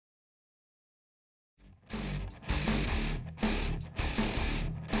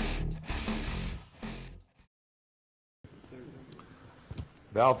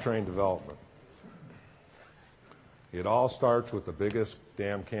Valve train development. It all starts with the biggest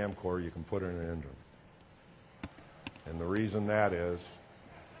damn cam core you can put in an engine. And the reason that is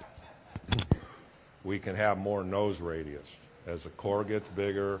we can have more nose radius. As the core gets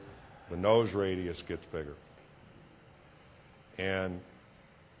bigger, the nose radius gets bigger. And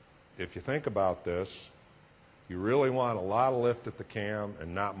if you think about this, you really want a lot of lift at the cam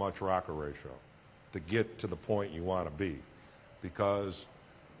and not much rocker ratio to get to the point you want to be. Because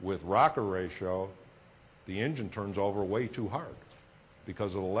with rocker ratio, the engine turns over way too hard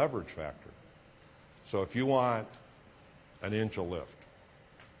because of the leverage factor. So if you want an inch of lift,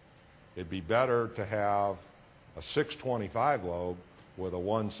 it'd be better to have a 625 lobe with a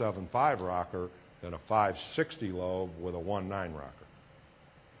 175 rocker than a 560 lobe with a 19 rocker.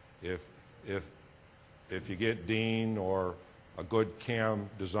 If you get Dean or a good cam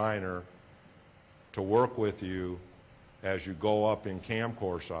designer to work with you as you go up in cam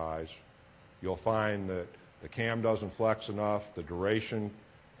core size, you'll find that the cam doesn't flex enough, the duration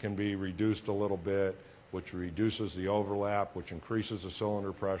can be reduced a little bit, which reduces the overlap, which increases the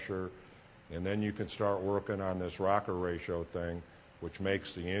cylinder pressure, and then you can start working on this rocker ratio thing, which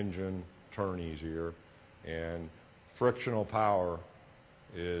makes the engine turn easier. And frictional power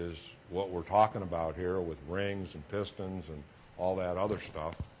is what we're talking about here with rings and pistons and all that other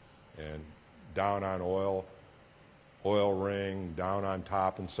stuff. And down on oil ring, down on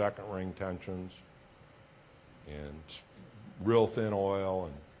top and second ring tensions, and real thin oil,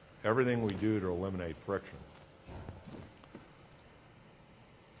 and everything we do to eliminate friction.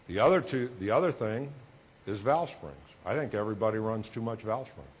 The other thing is valve springs. I think everybody runs too much valve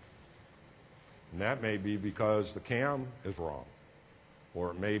spring. And that may be because the cam is wrong, or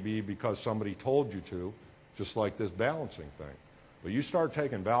it may be because somebody told you to, just like this balancing thing. But you start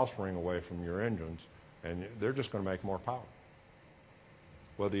taking valve spring away from your engines, and they're just going to make more power.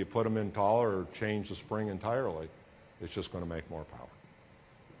 Whether you put them in taller or change the spring entirely, it's just going to make more power.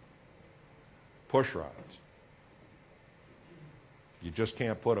 Push rods. You just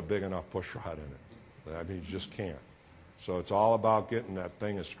can't put a big enough push rod in it. I mean, you just can't. So it's all about getting that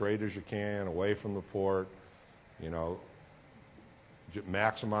thing as straight as you can, away from the port, you know,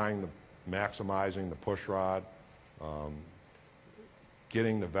 maximizing the push rod,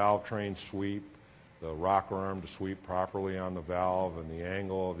 getting the valve train sweep, the rocker arm to sweep properly on the valve, and the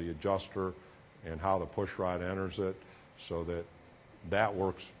angle of the adjuster and how the push rod enters it, so that that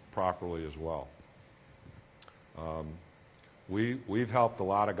works properly as well. We've helped a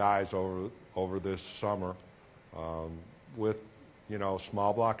lot of guys over this summer with, you know,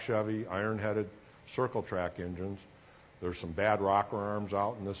 small block Chevy, iron-headed circle track engines. There's some bad rocker arms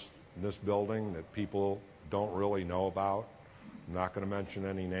out in this building that people don't really know about. I'm not going to mention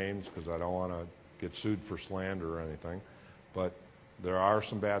any names because I don't want to get sued for slander or anything, but there are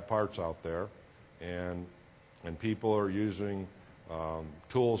some bad parts out there, and people are using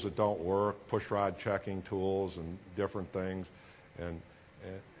tools that don't work, push rod checking tools and different things, and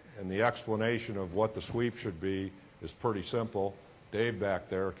the explanation of what the sweep should be is pretty simple. Dave back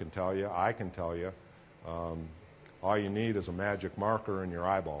there can tell you, I can tell you, all you need is a magic marker in your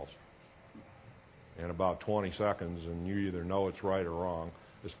eyeballs in about 20 seconds, and you either know it's right or wrong,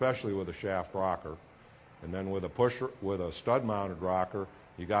 especially with a shaft rocker. And then with a stud mounted rocker,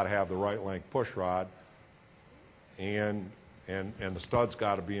 you got to have the right length push rod, and the stud's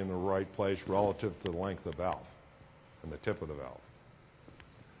got to be in the right place relative to the length of the valve and the tip of the valve.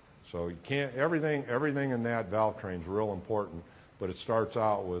 So you can't, everything in that valve train is real important, but it starts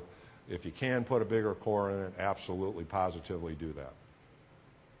out with, if you can put a bigger core in it, absolutely, positively do that.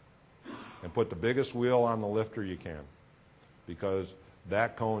 And put the biggest wheel on the lifter you can, because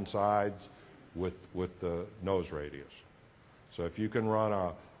that coincides with the nose radius. So if you can run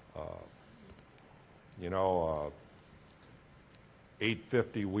a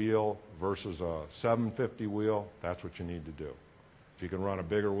 850 wheel versus a 750 wheel, that's what you need to do. If you can run a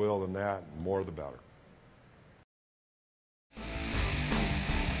bigger wheel than that, more the better.